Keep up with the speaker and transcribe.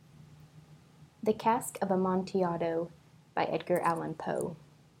The Cask of Amontillado by Edgar Allan Poe.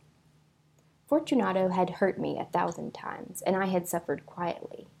 Fortunato had hurt me 1,000 times, and I had suffered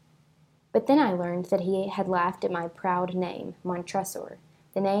quietly. But then I learned that he had laughed at my proud name, Montresor,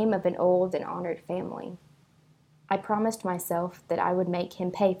 the name of an old and honored family. I promised myself that I would make him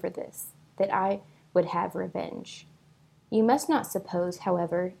pay for this, that I would have revenge. You must not suppose,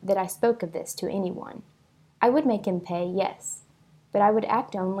 however, that I spoke of this to anyone. I would make him pay, yes, but I would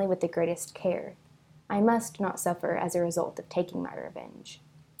act only with the greatest care. I must not suffer as a result of taking my revenge.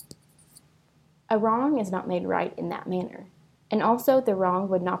 A wrong is not made right in that manner, and also the wrong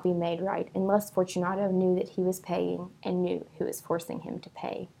would not be made right unless Fortunato knew that he was paying and knew who was forcing him to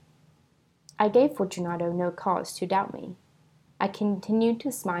pay. I gave Fortunato no cause to doubt me. I continued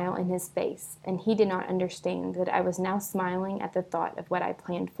to smile in his face, and he did not understand that I was now smiling at the thought of what I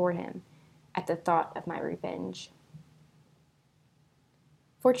planned for him, at the thought of my revenge.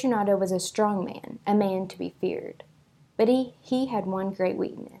 Fortunato was a strong man, a man to be feared. But he had one great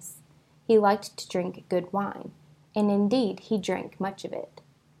weakness. He liked to drink good wine, and indeed he drank much of it.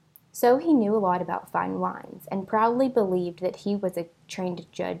 So he knew a lot about fine wines, and proudly believed that he was a trained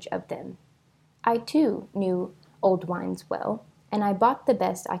judge of them. I, too, knew old wines well, and I bought the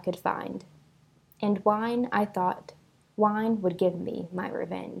best I could find. And wine, I thought, wine would give me my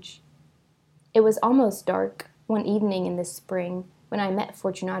revenge. It was almost dark, one evening in the spring, when I met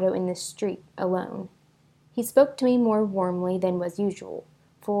Fortunato in the street, alone. He spoke to me more warmly than was usual,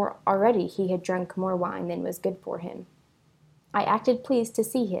 for already he had drunk more wine than was good for him. I acted pleased to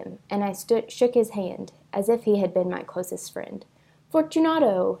see him, and I shook his hand, as if he had been my closest friend.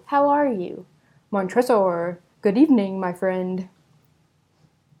 "Fortunato, how are you?" "Montresor, good evening, my friend."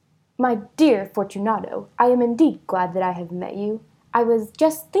 "My dear Fortunato, I am indeed glad that I have met you. I was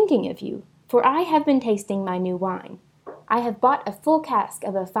just thinking of you, for I have been tasting my new wine. I have bought a full cask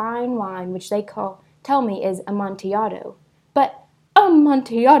of a fine wine which they tell me is Amontillado. But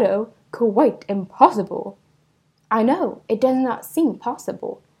Amontillado? Quite impossible." "I know, it does not seem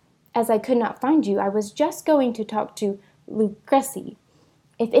possible. As I could not find you, I was just going to talk to Lucrezi.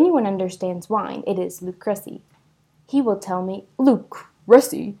 If anyone understands wine, it is Lucrezi. He will tell me—"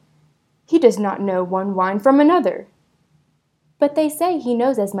 "Lucrezi? He does not know one wine from another." "But they say he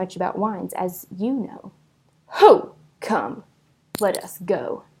knows as much about wines as you know." "Ho! Come, let us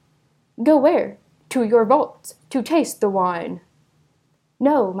go." "Go where?" "To your vaults, to taste the wine."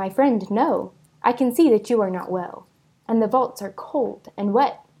 "No, my friend, no. I can see that you are not well, and the vaults are cold and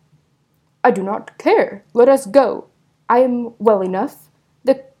wet." "I do not care. Let us go. I am well enough.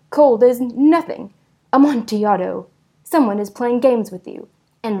 The cold is nothing. Amontillado! Someone is playing games with you.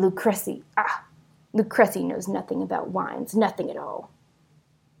 And Lucrezi, Lucrezi knows nothing about wines, nothing at all."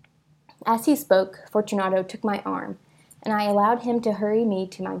 As he spoke, Fortunato took my arm, and I allowed him to hurry me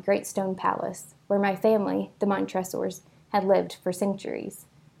to my great stone palace, where my family, the Montresors, had lived for centuries.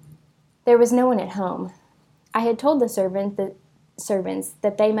 There was no one at home. I had told the servants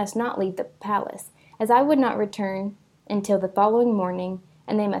that they must not leave the palace, as I would not return until the following morning,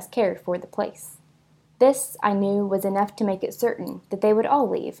 and they must care for the place. This, I knew, was enough to make it certain that they would all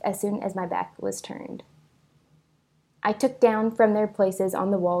leave as soon as my back was turned. I took down from their places on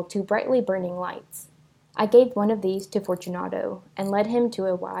the wall 2 brightly burning lights. I gave one of these to Fortunato, and led him to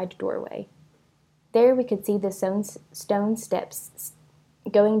a wide doorway. There we could see the stone steps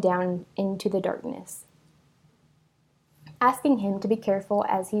going down into the darkness. Asking him to be careful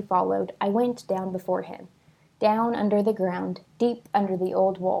as he followed, I went down before him, down under the ground, deep under the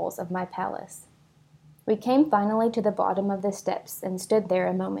old walls of my palace. We came finally to the bottom of the steps and stood there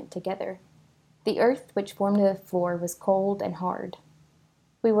a moment together. The earth which formed the floor was cold and hard.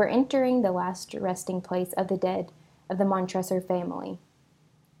 We were entering the last resting place of the dead of the Montresor family.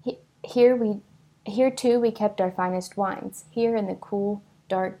 Here too we kept our finest wines, here in the cool,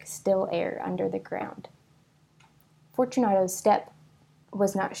 dark, still air under the ground. Fortunato's step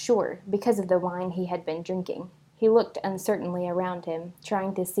was not sure, because of the wine he had been drinking. He looked uncertainly around him,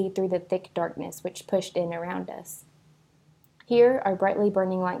 trying to see through the thick darkness which pushed in around us. Here our brightly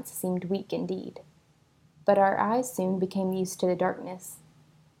burning lights seemed weak indeed. But our eyes soon became used to the darkness.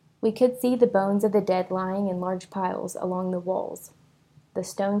 We could see the bones of the dead lying in large piles along the walls. The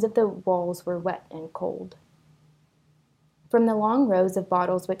stones of the walls were wet and cold. From the long rows of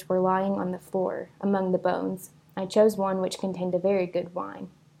bottles which were lying on the floor, among the bones, I chose one which contained a very good wine.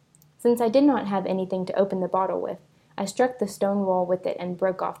 Since I did not have anything to open the bottle with, I struck the stone wall with it and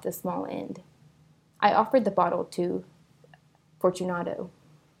broke off the small end. I offered the bottle to Fortunato.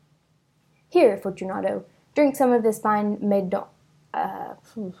 "Here, Fortunato, drink some of this fine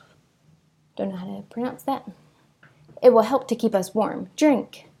don't know how to pronounce that. It will help to keep us warm.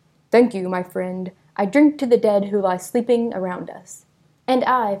 Drink." Thank you, my friend. I drink to the dead who lie sleeping around us. And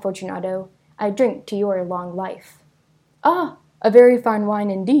I, Fortunato, I drink to your long life. Ah, a very fine wine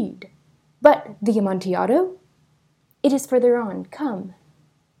indeed. But the Amontillado? It is further on. Come.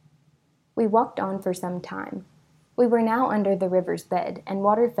 We walked on for some time. We were now under the river's bed, and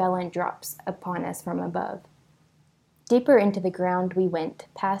water fell in drops upon us from above. Deeper into the ground we went,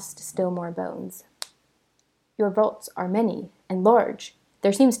 past still more bones. Your vaults are many and large.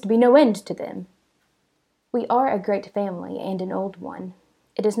 There seems to be no end to them. We are a great family, and an old one.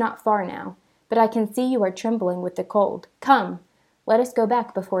 It is not far now, but I can see you are trembling with the cold. Come, let us go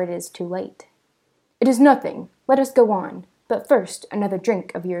back before it is too late. It is nothing. Let us go on. But first, another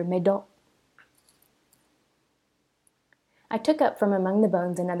drink of your Médoc. I took up from among the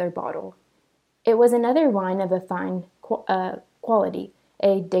bones another bottle. It was another wine of a fine quality,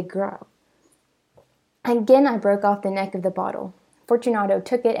 a de Grau. Again I broke off the neck of the bottle. Fortunato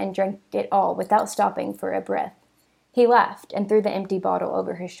took it and drank it all without stopping for a breath. He laughed and threw the empty bottle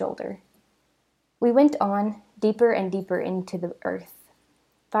over his shoulder. We went on, deeper and deeper into the earth.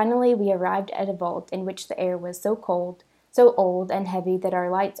 Finally we arrived at a vault in which the air was so cold, so old and heavy that our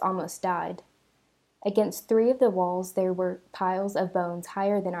lights almost died. Against 3 of the walls there were piles of bones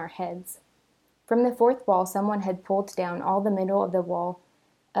higher than our heads. From the 4th wall someone had pulled down all the middle of the wall,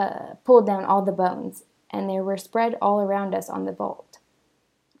 pulled down all the bones, and they were spread all around us on the vault.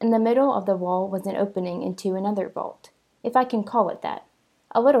 In the middle of the wall was an opening into another vault, if I can call it that,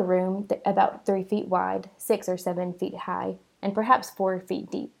 a little room about 3 feet wide, 6 or 7 feet high, and perhaps 4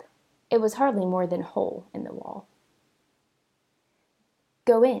 feet deep. It was hardly more than a hole in the wall.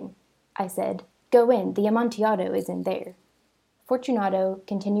 Go in, I said. Go in, the Amontillado is in there. Fortunato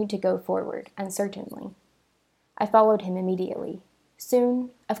continued to go forward, uncertainly. I followed him immediately. Soon,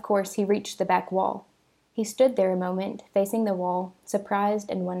 of course, he reached the back wall. He stood there a moment, facing the wall, surprised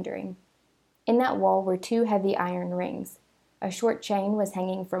and wondering. In that wall were 2 heavy iron rings. A short chain was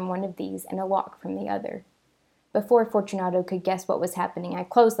hanging from one of these and a lock from the other. Before Fortunato could guess what was happening, I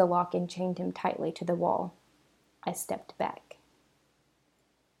closed the lock and chained him tightly to the wall. I stepped back.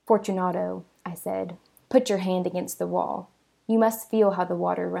 Fortunato, I said, put your hand against the wall. You must feel how the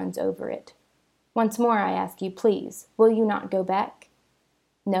water runs over it. Once more I ask you, please, will you not go back?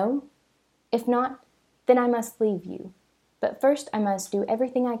 No? If not, then I must leave you. But first I must do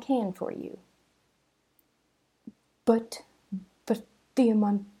everything I can for you. But the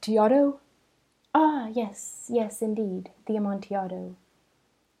Amontillado? Ah, yes, indeed, the Amontillado.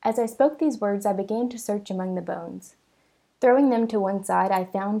 As I spoke these words, I began to search among the bones. Throwing them to one side, I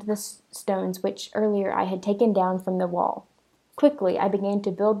found the stones which earlier I had taken down from the wall. Quickly, I began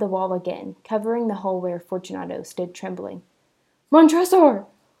to build the wall again, covering the hole where Fortunato stood trembling. Montresor!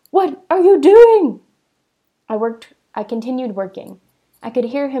 What are you doing? I continued working. I could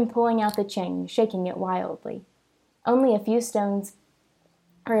hear him pulling out the chain, shaking it wildly. Only a few stones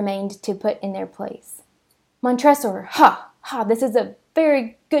remained to put in their place. Montresor, ha, this is a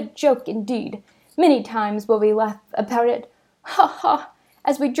very good joke indeed. Many times will we laugh about it, ha,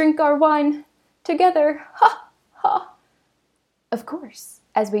 as we drink our wine together, ha. Of course,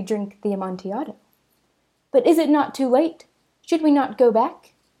 as we drink the Amontillado. But is it not too late? Should we not go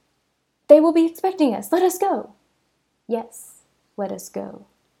back? They will be expecting us. Let us go. Yes, let us go.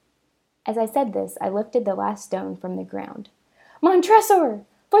 As I said this, I lifted the last stone from the ground. Montresor,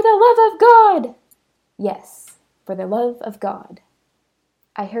 for the love of God! Yes, for the love of God.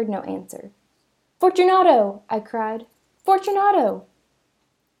 I heard no answer. Fortunato, I cried. Fortunato!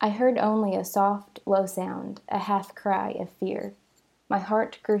 I heard only a soft, low sound, a half-cry of fear. My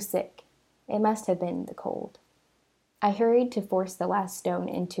heart grew sick. It must have been the cold. I hurried to force the last stone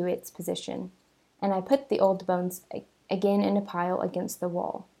into its position, and I put the old bones again in a pile against the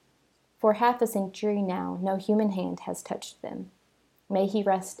wall. For half a century now, no human hand has touched them. May he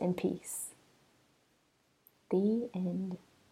rest in peace. The end.